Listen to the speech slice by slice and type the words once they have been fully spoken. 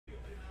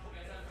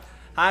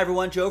Hi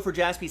everyone, Joe for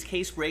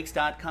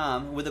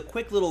JaspysCaseBreaks.com with a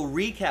quick little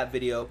recap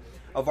video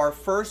of our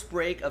first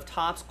break of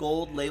Topps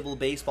Gold Label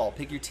Baseball.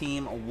 Pick your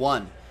team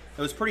 1.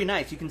 It was pretty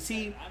nice. You can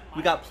see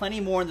we got plenty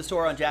more in the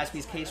store on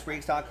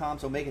JaspysCaseBreaks.com,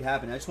 so make it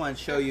happen. I just wanted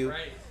to show you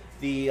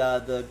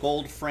the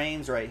gold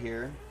frames right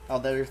here. Oh,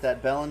 there's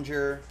that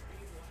Bellinger.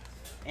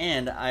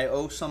 And I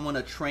owe someone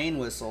a train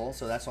whistle,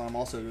 so that's why I'm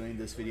also doing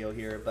this video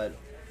here. But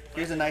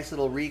here's a nice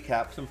little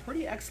recap. Some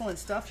pretty excellent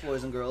stuff,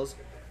 boys and girls.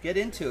 Get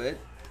into it.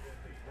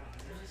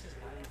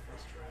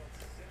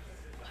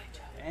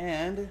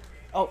 And,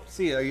 oh,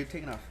 see, are you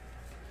taking off?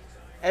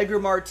 Edgar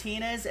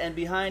Martinez, and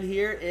behind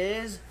here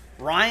is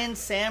Ryan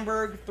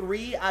Sandberg,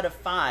 3 out of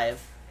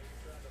 5.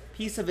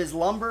 Piece of his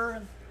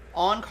lumber,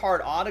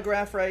 on-card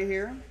autograph right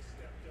here.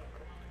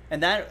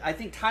 And that, I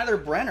think Tyler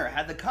Brenner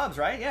had the Cubs,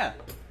 right? Yeah.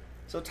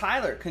 So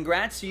Tyler,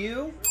 congrats to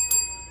you.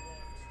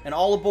 And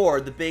all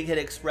aboard the Big Hit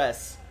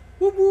Express.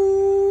 Whoop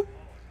whoop.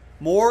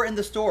 More in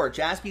the store,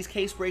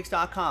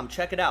 JaspysCaseBreaks.com.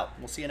 Check it out.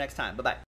 We'll see you next time. Bye-bye.